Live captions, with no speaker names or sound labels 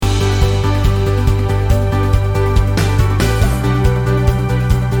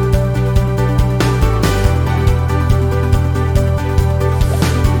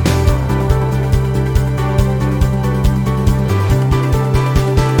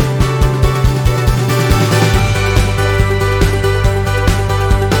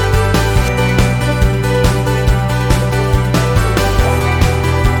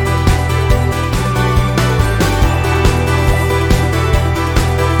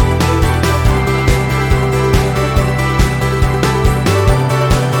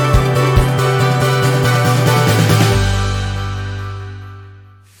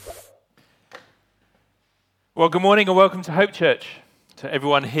Well, good morning and welcome to Hope Church. To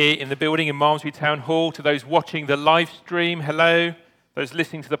everyone here in the building in Malmesbury Town Hall, to those watching the live stream, hello. Those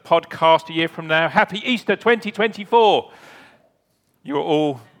listening to the podcast a year from now, happy Easter 2024. You're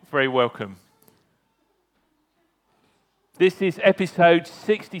all very welcome. This is episode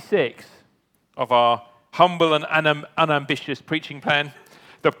 66 of our humble and unambitious preaching plan,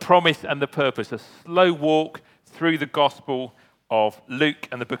 The Promise and the Purpose, a slow walk through the Gospel of Luke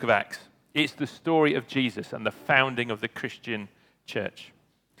and the book of Acts. It's the story of Jesus and the founding of the Christian church.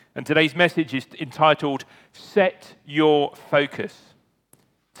 And today's message is entitled, Set Your Focus.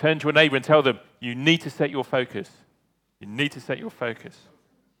 Turn to a neighbour and tell them, you need to set your focus. You need to set your focus.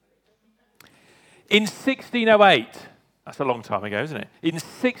 In 1608, that's a long time ago, isn't it? In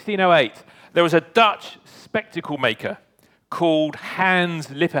 1608, there was a Dutch spectacle maker called Hans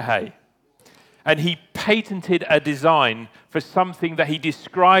Lippershey. And he patented a design for something that he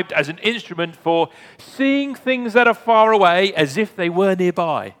described as an instrument for seeing things that are far away as if they were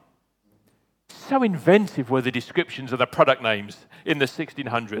nearby. So inventive were the descriptions of the product names in the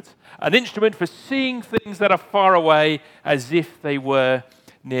 1600s. An instrument for seeing things that are far away as if they were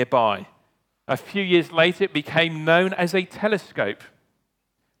nearby. A few years later, it became known as a telescope.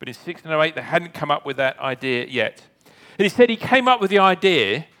 But in 1608, they hadn't come up with that idea yet. And he said he came up with the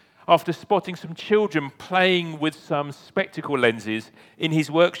idea after spotting some children playing with some spectacle lenses in his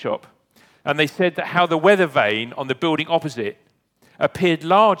workshop. And they said that how the weather vane on the building opposite appeared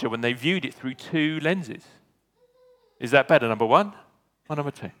larger when they viewed it through two lenses. Is that better, number one or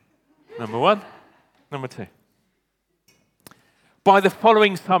number two? Number one, number two. By the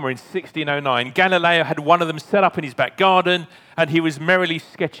following summer in 1609, Galileo had one of them set up in his back garden, and he was merrily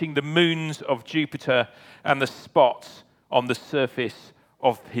sketching the moons of Jupiter and the spots on the surface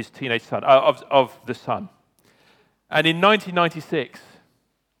of his teenage son, of the sun. And in 1996,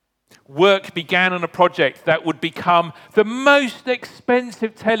 work began on a project that would become the most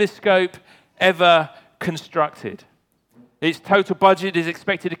expensive telescope ever constructed. Its total budget is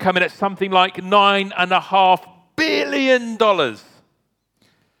expected to come in at something like $9.5 billion.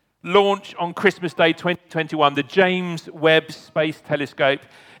 Launch on Christmas Day 2021, the James Webb Space Telescope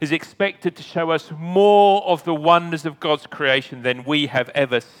is expected to show us more of the wonders of God's creation than we have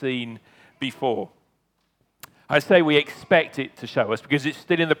ever seen before. I say we expect it to show us because it's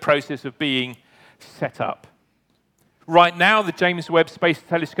still in the process of being set up. Right now, the James Webb Space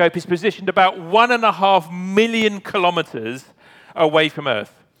Telescope is positioned about 1.5 million kilometers away from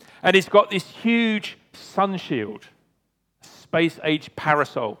Earth. And it's got this huge sun shield, space-age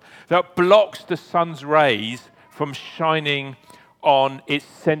parasol, that blocks the sun's rays from shining on its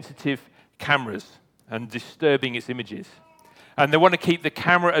sensitive cameras and disturbing its images. And they want to keep the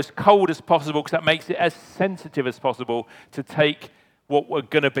camera as cold as possible because that makes it as sensitive as possible to take what were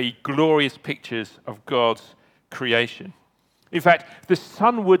going to be glorious pictures of God's creation. In fact, the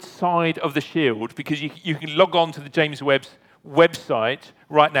sunward side of the shield, because you can log on to the James Webb's website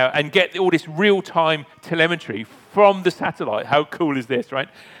right now and get all this real-time telemetry from the satellite. How cool is this, right?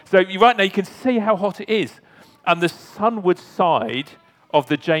 So right now you can see how hot it is. And the sunward side of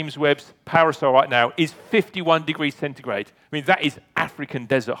the James Webb's parasol right now is 51 degrees centigrade. I mean, that is African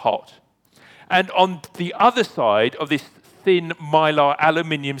desert hot. And on the other side of this thin mylar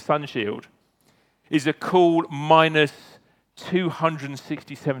aluminium sun shield is a cool minus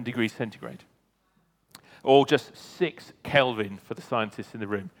 267 degrees centigrade. Or just 6 Kelvin for the scientists in the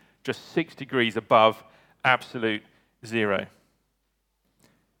room. Just 6 degrees above absolute zero.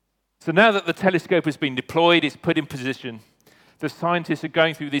 So now that the telescope has been deployed, it's put in position, the scientists are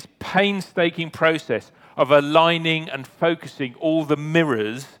going through this painstaking process of aligning and focusing all the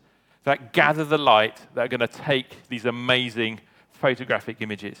mirrors that gather the light that are going to take these amazing photographic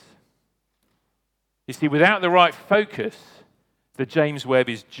images. You see, without the right focus, the James Webb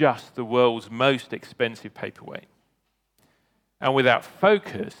is just the world's most expensive paperweight. And without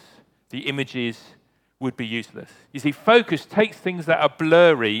focus, the images would be useless. You see, focus takes things that are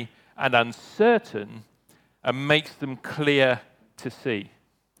blurry and uncertain and makes them clear to see.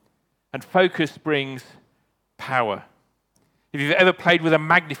 And focus brings power. If you've ever played with a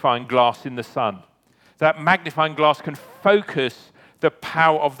magnifying glass in the sun, that magnifying glass can focus the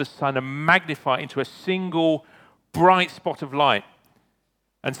power of the sun and magnify it into a single bright spot of light.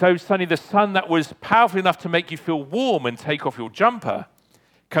 And so suddenly the sun that was powerful enough to make you feel warm and take off your jumper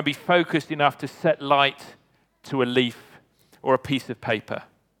can be focused enough to set light to a leaf or a piece of paper.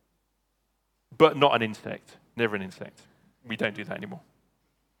 But not an insect, never an insect. We don't do that anymore.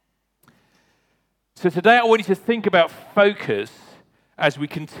 So today I want you to think about focus as we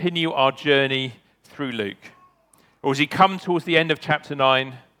continue our journey through Luke. Or as we come towards the end of chapter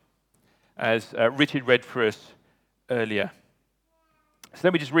 9, as Richard read for us earlier. So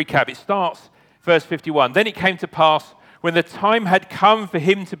let me just recap. It starts, verse 51. Then it came to pass, when the time had come for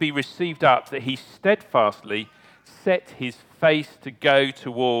him to be received up, that he steadfastly set his face to go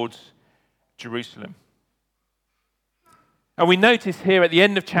towards Jerusalem. And we notice here at the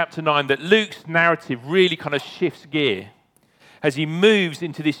end of chapter 9 that Luke's narrative really kind of shifts gear as he moves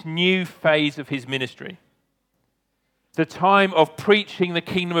into this new phase of his ministry. The time of preaching the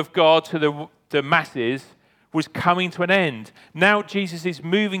kingdom of God to the masses was coming to an end. Now Jesus is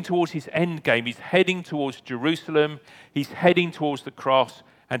moving towards his end game. He's heading towards Jerusalem. He's heading towards the cross.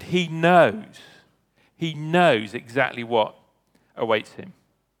 And he knows exactly what awaits him.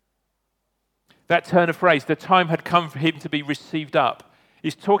 That turn of phrase, the time had come for him to be received up,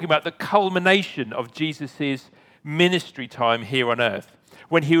 is talking about the culmination of Jesus' ministry time here on earth,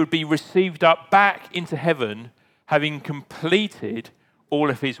 when he would be received up back into heaven, having completed all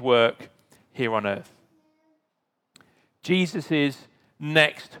of his work here on earth. Jesus'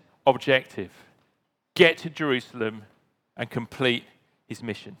 next objective, get to Jerusalem and complete his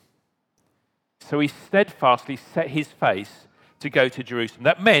mission. So he steadfastly set his face to go to Jerusalem.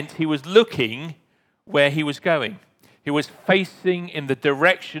 That meant he was looking where he was going. He was facing in the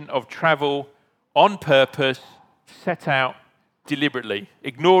direction of travel on purpose, set out deliberately,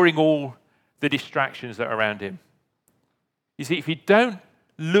 ignoring all the distractions that are around him. You see, if you don't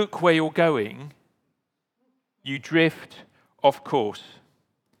look where you're going, you drift off course.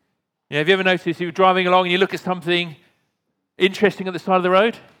 Have you ever noticed you're driving along and you look at something interesting at the side of the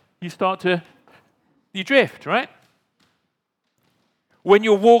road? You drift, right? When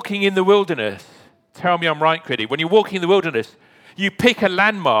you're walking in the wilderness, tell me I'm right, Criddy. When you're walking in the wilderness, you pick a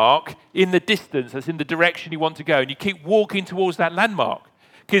landmark in the distance that's in the direction you want to go, and you keep walking towards that landmark.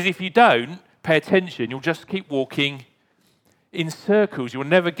 Because if you don't pay attention, you'll just keep walking in circles. You'll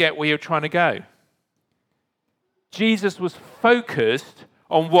never get where you're trying to go. Jesus was focused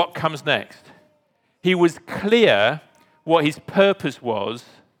on what comes next. He was clear what his purpose was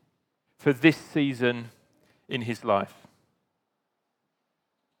for this season in his life.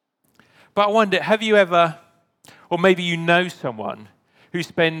 But I wonder, have you ever, or maybe you know someone who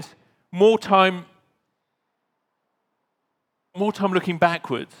spends more time looking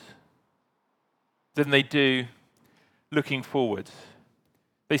backwards than they do looking forwards?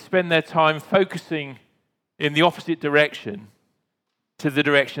 They spend their time focusing in the opposite direction to the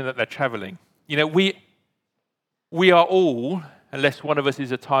direction that they're traveling. We are all, unless one of us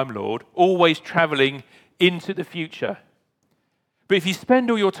is a Time Lord, always traveling into the future. But if you spend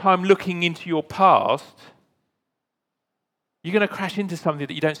all your time looking into your past, you're going to crash into something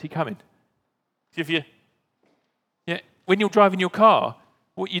that you don't see coming. When you're driving your car,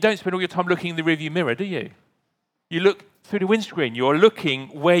 you don't spend all your time looking in the rearview mirror, do you? You look through the windscreen. You're looking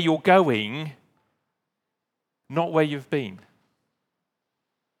where you're going, not where you've been.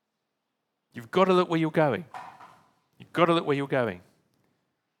 You've got to look where you're going. You've got to look where you're going.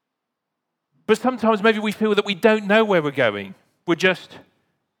 But sometimes maybe we feel that we don't know where we're going. We're just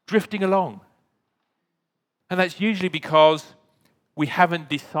drifting along. And that's usually because we haven't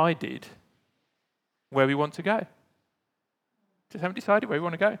decided where we want to go. Just haven't decided where we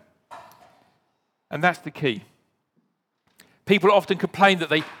want to go. And that's the key. People often complain that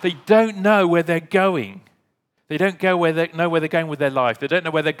they don't know where they're going. They don't know where they're going with their life. They don't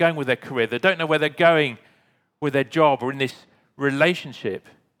know where they're going with their career. They don't know where they're going with their job or in this relationship.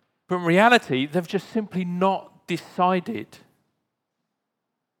 But in reality, they've just simply not decided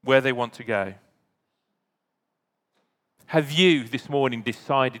where they want to go. Have you this morning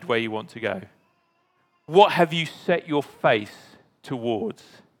decided where you want to go? What have you set your face towards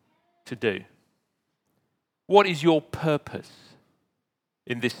to do? What is your purpose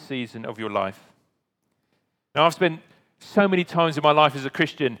in this season of your life? Now, I've spent so many times in my life as a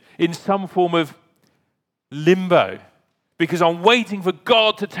Christian in some form of limbo because I'm waiting for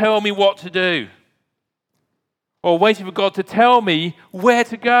God to tell me what to do or waiting for God to tell me where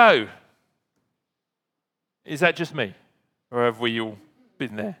to go. Is that just me? Or have we all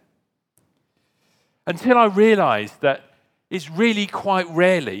been there? Until I realized that it's really quite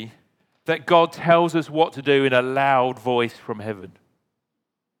rarely that God tells us what to do in a loud voice from heaven.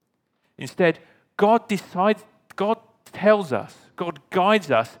 Instead, God tells us, God guides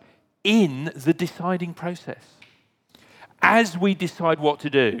us in the deciding process. As we decide what to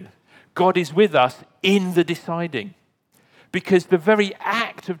do, God is with us in the deciding. Because the very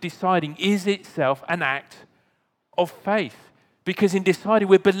act of deciding is itself an act of faith. Because in deciding,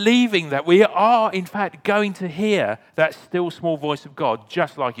 we're believing that we are, in fact, going to hear that still small voice of God,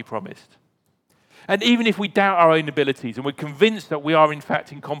 just like he promised. And even if we doubt our own abilities and we're convinced that we are in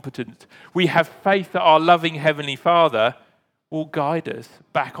fact incompetent, we have faith that our loving Heavenly Father will guide us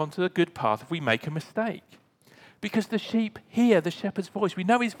back onto the good path if we make a mistake. Because the sheep hear the shepherd's voice. We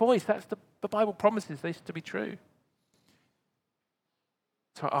know his voice. The Bible promises this to be true.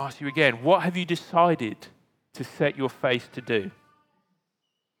 So I ask you again, what have you decided to set your face to do?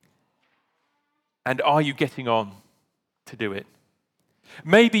 And are you getting on to do it?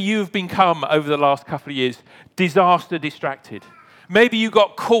 Maybe you've become, over the last couple of years, disaster distracted. Maybe you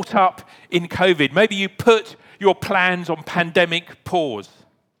got caught up in COVID. Maybe you put your plans on pandemic pause.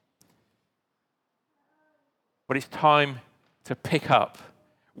 But it's time to pick up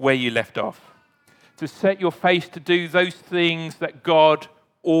where you left off. To set your face to do those things that God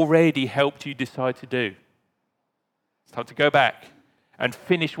already helped you decide to do. It's time to go back and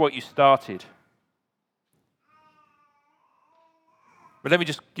finish what you started. But let me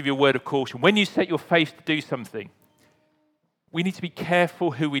just give you a word of caution. When you set your face to do something, we need to be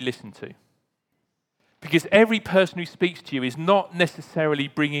careful who we listen to. Because every person who speaks to you is not necessarily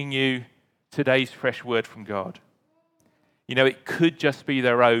bringing you today's fresh word from God. You know, it could just be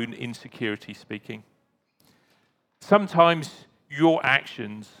their own insecurity speaking. Sometimes your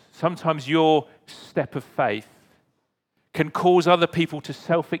actions, sometimes your step of faith can cause other people to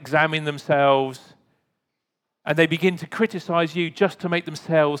self-examine themselves, and they begin to criticize you just to make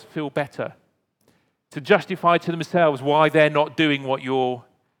themselves feel better, to justify to themselves why they're not doing what you're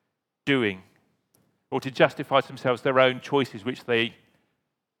doing, or to justify to themselves their own choices which they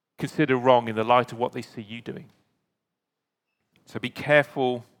consider wrong in the light of what they see you doing. So be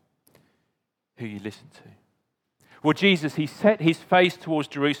careful who you listen to. Well, Jesus, he set his face towards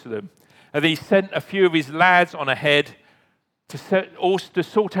Jerusalem, and he sent a few of his lads on ahead to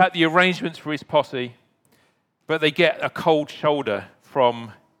sort out the arrangements for his posse, but they get a cold shoulder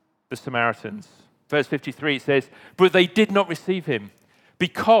from the Samaritans. Verse 53, it says, but they did not receive him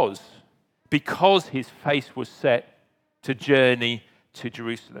because his face was set to journey to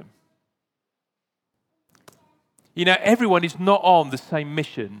Jerusalem. You know, everyone is not on the same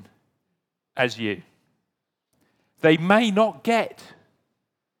mission as you. They may not get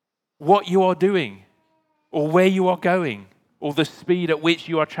what you are doing or where you are going or the speed at which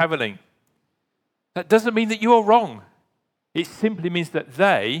you are traveling. That doesn't mean that you are wrong. It simply means that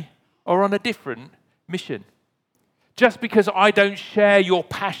they are on a different mission. Just because I don't share your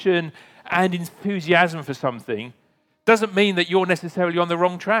passion and enthusiasm for something doesn't mean that you're necessarily on the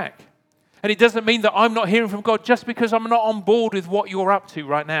wrong track. And it doesn't mean that I'm not hearing from God just because I'm not on board with what you're up to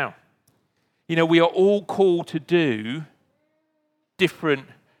right now. You know, we are all called to do different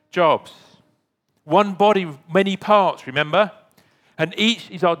jobs. One body, many parts, remember? And each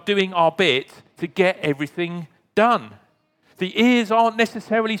is doing our bit to get everything done. The ears aren't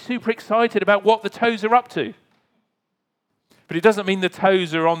necessarily super excited about what the toes are up to. But it doesn't mean the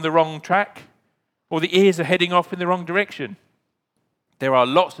toes are on the wrong track or the ears are heading off in the wrong direction. There are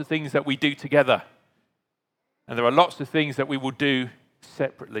lots of things that we do together. And there are lots of things that we will do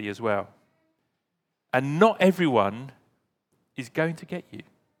separately as well. And not everyone is going to get you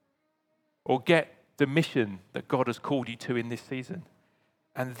or get the mission that God has called you to in this season.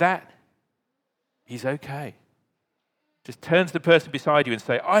 And that is okay. Just turn to the person beside you and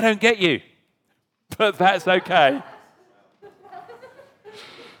say, I don't get you, but that's okay.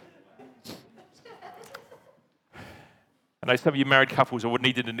 I know some of you married couples have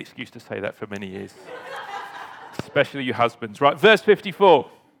needed an excuse to say that for many years, especially you husbands. Right, verse 54.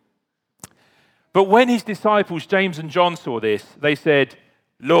 But when his disciples, James and John, saw this, they said,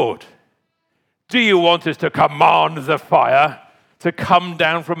 Lord, do you want us to command the fire to come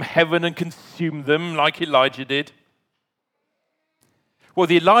down from heaven and consume them like Elijah did? Well,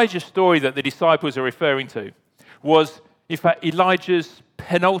 the Elijah story that the disciples are referring to was, in fact, Elijah's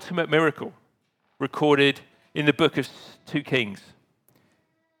penultimate miracle recorded in the book of 2 Kings.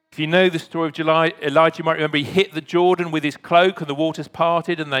 If you know the story of Elijah, you might remember he hit the Jordan with his cloak and the waters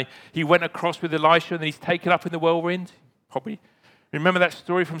parted and he went across with Elisha and then he's taken up in the whirlwind. Probably remember that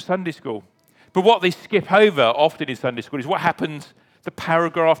story from Sunday school. But what they skip over often in Sunday school is what happens the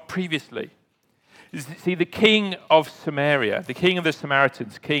paragraph previously. See, the king of Samaria, the king of the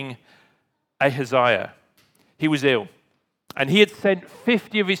Samaritans, King Ahaziah, he was ill. And he had sent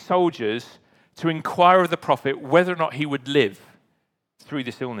 50 of his soldiers to inquire of the prophet whether or not he would live through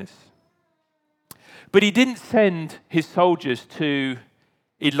this illness. But he didn't send his soldiers to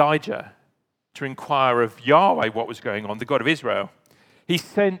Elijah to inquire of Yahweh what was going on, the God of Israel. He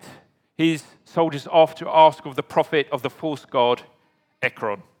sent his soldiers off to ask of the prophet of the false god,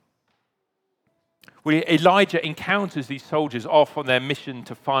 Ekron. Well, Elijah encounters these soldiers off on their mission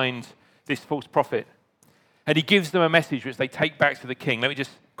to find this false prophet. And he gives them a message which they take back to the king. Let me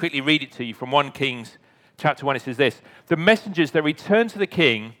just quickly read it to you from 1 Kings chapter 1. It says this: the messengers, they returned to the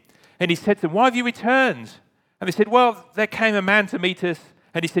king, and he said to them, "Why have you returned?" And they said, "Well, there came a man to meet us."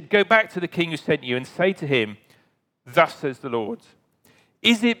 And he said, "Go back to the king who sent you and say to him, 'Thus says the Lord,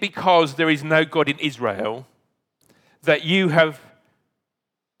 is it because there is no God in Israel that you have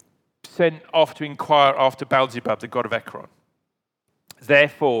sent off to inquire after Beelzebub, the god of Ekron?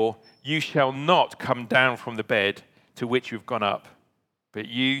 Therefore, you shall not come down from the bed to which you have gone up, but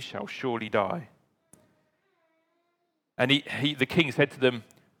you shall surely die.'" And the king said to them,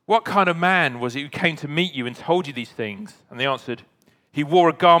 "What kind of man was it who came to meet you and told you these things?" And they answered, "He wore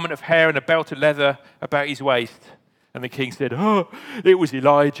a garment of hair and a belt of leather about his waist." And the king said, "Oh, it was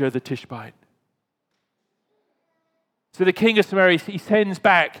Elijah the Tishbite." So the king of Samaria, he sends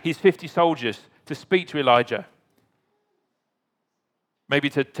back his 50 soldiers to speak to Elijah, maybe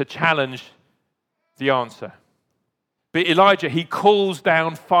to challenge the answer. But Elijah, he calls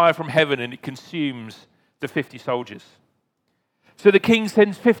down fire from heaven and it consumes the 50 soldiers. So the king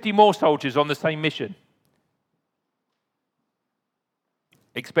sends 50 more soldiers on the same mission,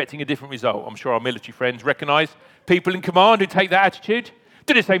 expecting a different result. I'm sure our military friends recognize people in command who take that attitude.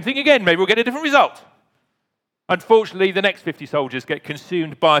 Do the same thing again, maybe we'll get a different result. Unfortunately, the next 50 soldiers get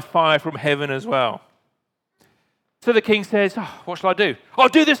consumed by fire from heaven as well. So the king says, "What shall I do?" "I'll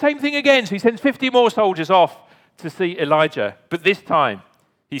do the same thing again." So he sends 50 more soldiers off to see Elijah. But this time,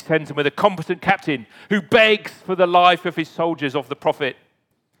 he sends them with a competent captain who begs for the life of his soldiers, of the prophet.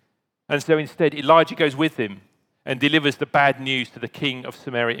 And so instead, Elijah goes with him and delivers the bad news to the king of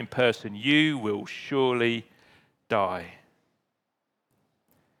Samaria in person. "You will surely die."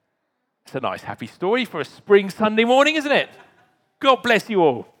 It's a nice, happy story for a spring Sunday morning, isn't it? God bless you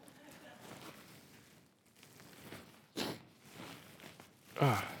all.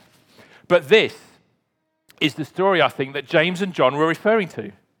 But this is the story, I think, that James and John were referring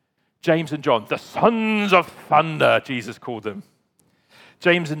to. James and John, the sons of thunder, Jesus called them.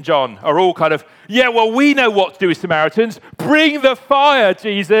 James and John are all kind of, "Yeah, well, we know what to do with Samaritans. Bring the fire,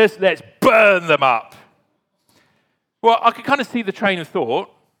 Jesus. Let's burn them up." Well, I could kind of see the train of thought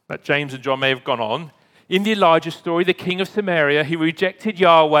that James and John may have gone on. In the Elijah story, the king of Samaria, he rejected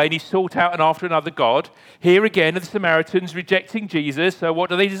Yahweh and he sought out and after another god. Here again are the Samaritans rejecting Jesus. So what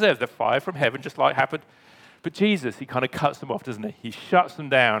do they deserve? The fire from heaven, just like happened. But Jesus, he kind of cuts them off, doesn't he? He shuts them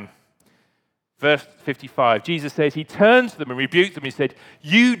down. Verse 55, Jesus says, he turns to them and rebuked them. He said,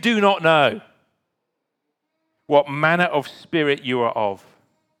 "You do not know what manner of spirit you are of."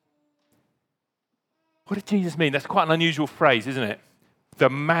 What did Jesus mean? That's quite an unusual phrase, isn't it? The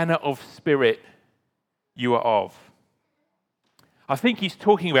manner of spirit you are of. I think he's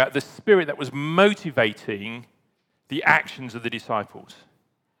talking about the spirit that was motivating the actions of the disciples.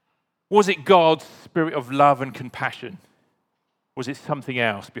 Was it God's spirit of love and compassion? Was it something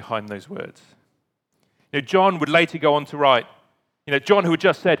else behind those words? John would later go on to write, John who had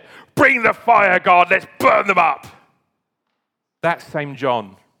just said, "Bring the fire, God, let's burn them up." That same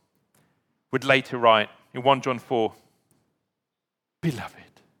John would later write in 1 John 4,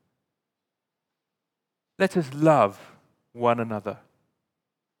 "Beloved, let us love one another,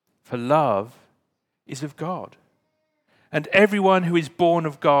 for love is of God. And everyone who is born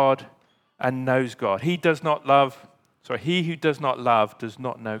of God and knows God, he who does not love does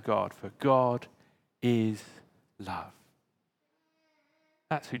not know God, for God is love."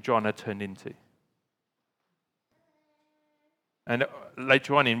 That's who John had turned into. And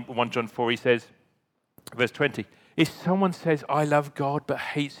later on in 1 John 4, he says, verse 20, "If someone says, 'I love God,' but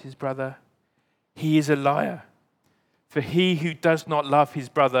hates his brother, he is a liar. For he who does not love his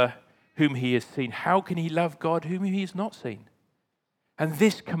brother whom he has seen, how can he love God whom he has not seen? And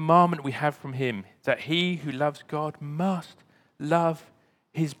this commandment we have from him, that he who loves God must love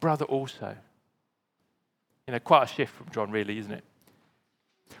his brother also." Quite a shift from John, really, isn't it?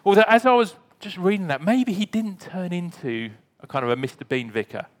 Although, as I was just reading that, maybe he didn't turn into a kind of a Mr. Bean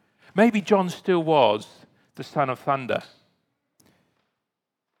vicar. Maybe John still was the son of thunder.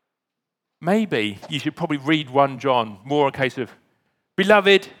 Maybe you should probably read 1 John more in case of,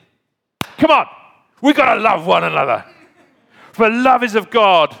 "Beloved, come on, we've got to love one another. For love is of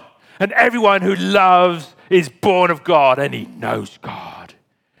God, and everyone who loves is born of God, and he knows God.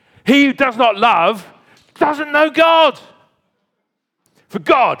 He who does not love doesn't know God. For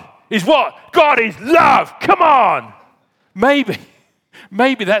God is what? God is love. Come on."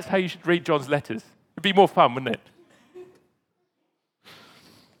 Maybe that's how you should read John's letters. It'd be more fun, wouldn't it?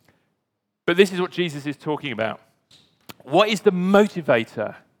 But this is what Jesus is talking about. What is the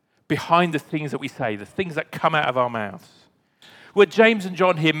motivator behind the things that we say, the things that come out of our mouths? Were James and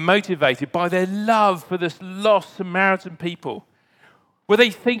John here motivated by their love for this lost Samaritan people? Were they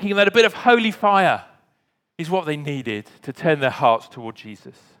thinking that a bit of holy fire is what they needed to turn their hearts toward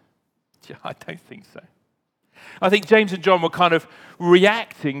Jesus? I don't think so. I think James and John were kind of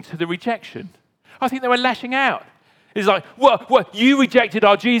reacting to the rejection. I think they were lashing out. It's like, well, you rejected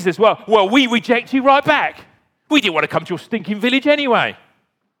our Jesus. Well, we reject you right back. We didn't want to come to your stinking village anyway.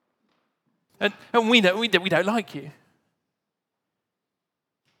 And we don't like you.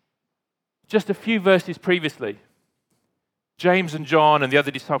 Just a few verses previously, James and John and the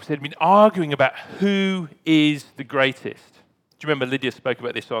other disciples had been arguing about who is the greatest. Do you remember Lydia spoke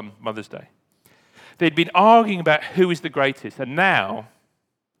about this on Mother's Day? They'd been arguing about who is the greatest, and now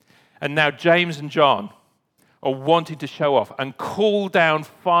James and John are wanting to show off and call down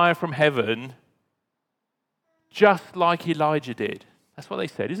fire from heaven just like Elijah did. That's what they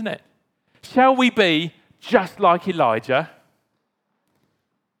said, isn't it? Shall we be just like Elijah?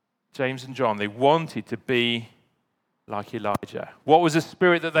 James and John, they wanted to be like Elijah. What was the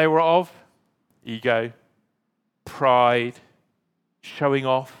spirit that they were of? Ego, pride, showing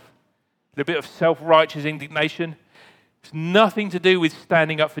off, a little bit of self-righteous indignation. It's nothing to do with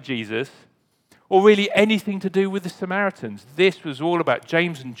standing up for Jesus, or really anything to do with the Samaritans. This was all about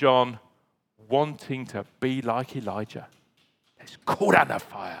James and John wanting to be like Elijah. Let's call down the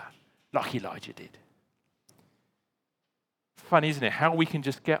fire like Elijah did. Funny, isn't it? How we can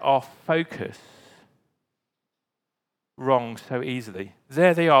just get our focus wrong so easily.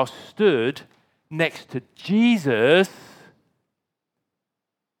 There they are, stood next to Jesus,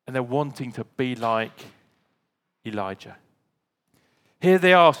 and they're wanting to be like Elijah. Here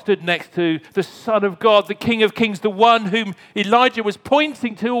they are, stood next to the Son of God, the King of Kings, the one whom Elijah was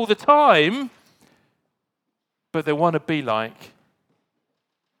pointing to all the time, but they want to be like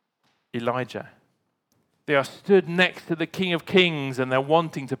Elijah. They are stood next to the King of Kings, and they're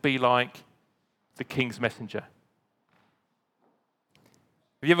wanting to be like the King's messenger.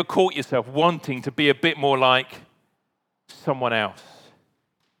 Have you ever caught yourself wanting to be a bit more like someone else?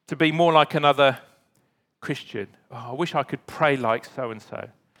 To be more like another Christian? Oh, I wish I could pray like so-and-so. I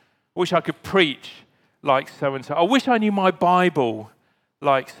wish I could preach like so-and-so. I wish I knew my Bible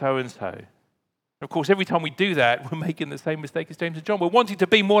like so-and-so. Of course, every time we do that, we're making the same mistake as James and John. We're wanting to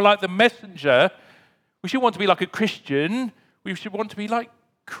be more like the messenger. We should want to be like a Christian. We should want to be like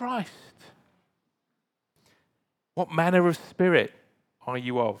Christ. What manner of spirit are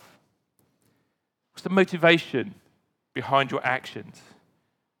you of? What's the motivation behind your actions?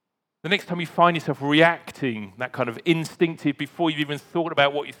 The next time you find yourself reacting, that kind of instinctive, before you've even thought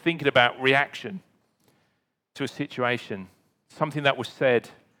about what you're thinking about, reaction to a situation, something that was said,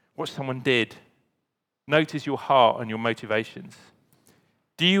 what someone did, notice your heart and your motivations.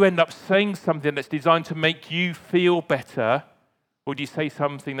 Do you end up saying something that's designed to make you feel better, or do you say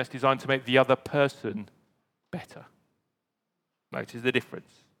something that's designed to make the other person better? Notice the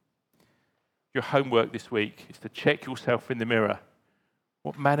difference. Your homework this week is to check yourself in the mirror.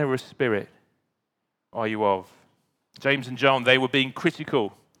 What manner of spirit are you of? James and John, they were being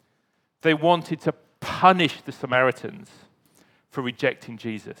critical. They wanted to punish the Samaritans for rejecting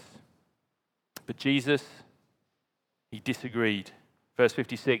Jesus. But Jesus, he disagreed. Verse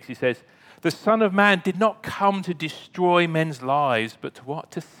 56, he says, "The Son of Man did not come to destroy men's lives, but to what?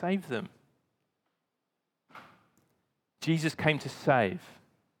 To save them." Jesus came to save.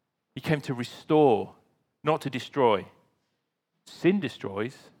 He came to restore, not to destroy. Sin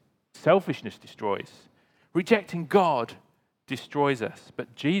destroys. Selfishness destroys. Rejecting God destroys us.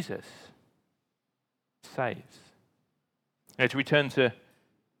 But Jesus saves. Now, to return to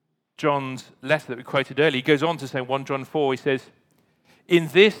John's letter that we quoted earlier, he goes on to say in 1 John 4, he says, "In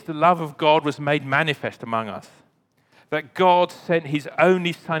this the love of God was made manifest among us, that God sent his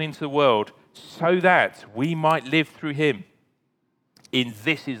only Son into the world so that we might live through him. In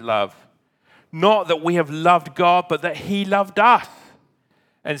this is love. Not that we have loved God, but that he loved us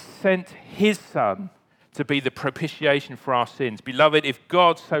and sent his Son to be the propitiation for our sins. Beloved, if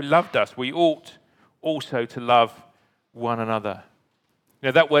God so loved us, we ought also to love one another."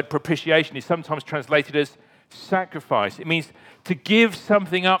 Now, that word propitiation is sometimes translated as sacrifice. It means to give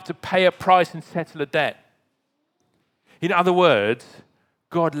something up, to pay a price and settle a debt. In other words,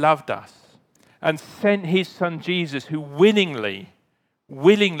 God loved us and sent his Son Jesus, who willingly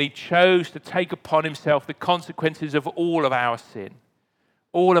chose to take upon himself the consequences of all of our sin,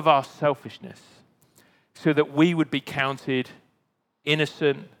 all of our selfishness, so that we would be counted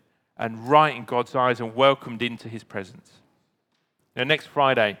innocent and right in God's eyes and welcomed into his presence. Now, next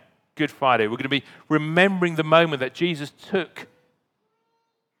Friday, Good Friday, we're going to be remembering the moment that Jesus took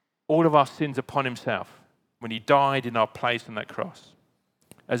all of our sins upon himself. when he died in our place on that cross.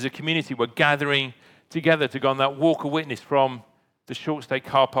 As a community, we're gathering together to go on that walk of witness from the Short Stay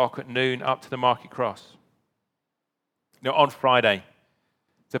car park at noon up to the Market Cross. On Friday,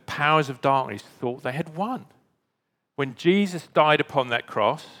 the powers of darkness thought they had won. When Jesus died upon that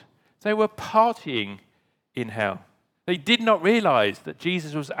cross, they were partying in hell. They did not realize that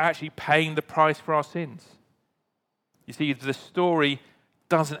Jesus was actually paying the price for our sins. You see, the story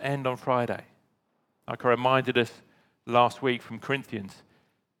doesn't end on Friday. Like I reminded us last week from Corinthians,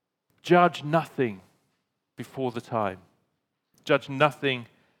 judge nothing before the time. Judge nothing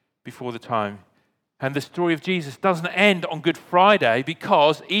before the time. And the story of Jesus doesn't end on Good Friday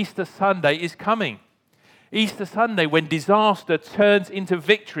because Easter Sunday is coming. Easter Sunday, when disaster turns into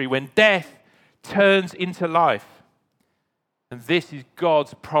victory, when death turns into life. And this is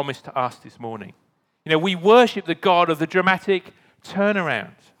God's promise to us this morning. We worship the God of the dramatic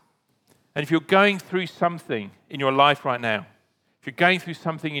turnaround. And if you're going through something in your life right now, if you're going through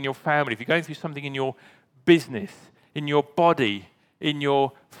something in your family, if you're going through something in your business, in your body, in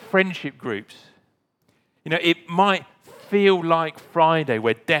your friendship groups, it might feel like Friday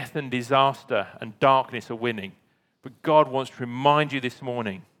where death and disaster and darkness are winning. But God wants to remind you this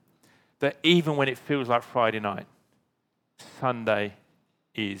morning that even when it feels like Friday night, Sunday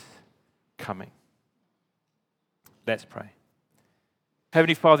is coming. Let's pray.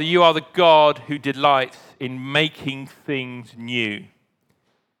 Heavenly Father, you are the God who delights in making things new.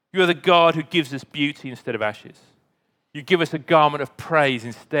 You are the God who gives us beauty instead of ashes. You give us a garment of praise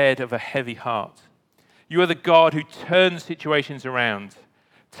instead of a heavy heart. You are the God who turns situations around,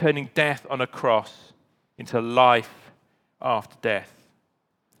 turning death on a cross into life after death.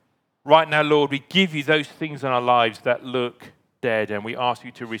 Right now, Lord, we give you those things in our lives that look dead, and we ask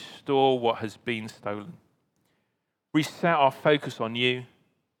you to restore what has been stolen. Reset our focus on you.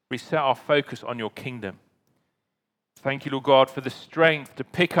 Reset our focus on your kingdom. Thank you, Lord God, for the strength to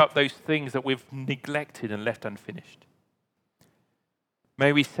pick up those things that we've neglected and left unfinished.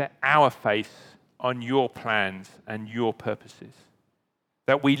 May we set our face on your plans and your purposes.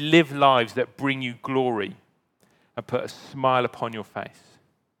 That we live lives that bring you glory and put a smile upon your face.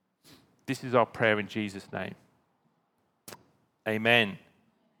 This is our prayer in Jesus' name. Amen.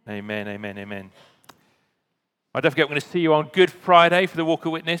 Amen, amen, amen. Don't forget, we're going to see you on Good Friday for the Walk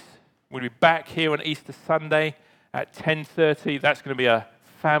of Witness. We'll be back here on Easter Sunday at 10:30. That's going to be a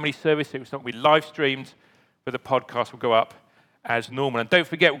family service. So it's not going to be live streamed, but the podcast will go up as normal. And don't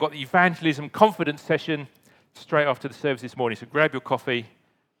forget, we've got the Evangelism Confidence session straight after the service this morning. So grab your coffee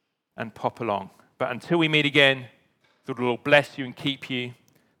and pop along. But until we meet again, the Lord bless you and keep you.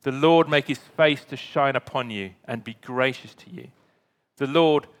 The Lord make his face to shine upon you and be gracious to you. The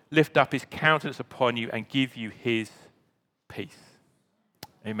Lord lift up his countenance upon you and give you his peace.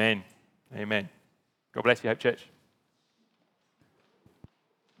 Amen. Amen. God bless you, Hope Church.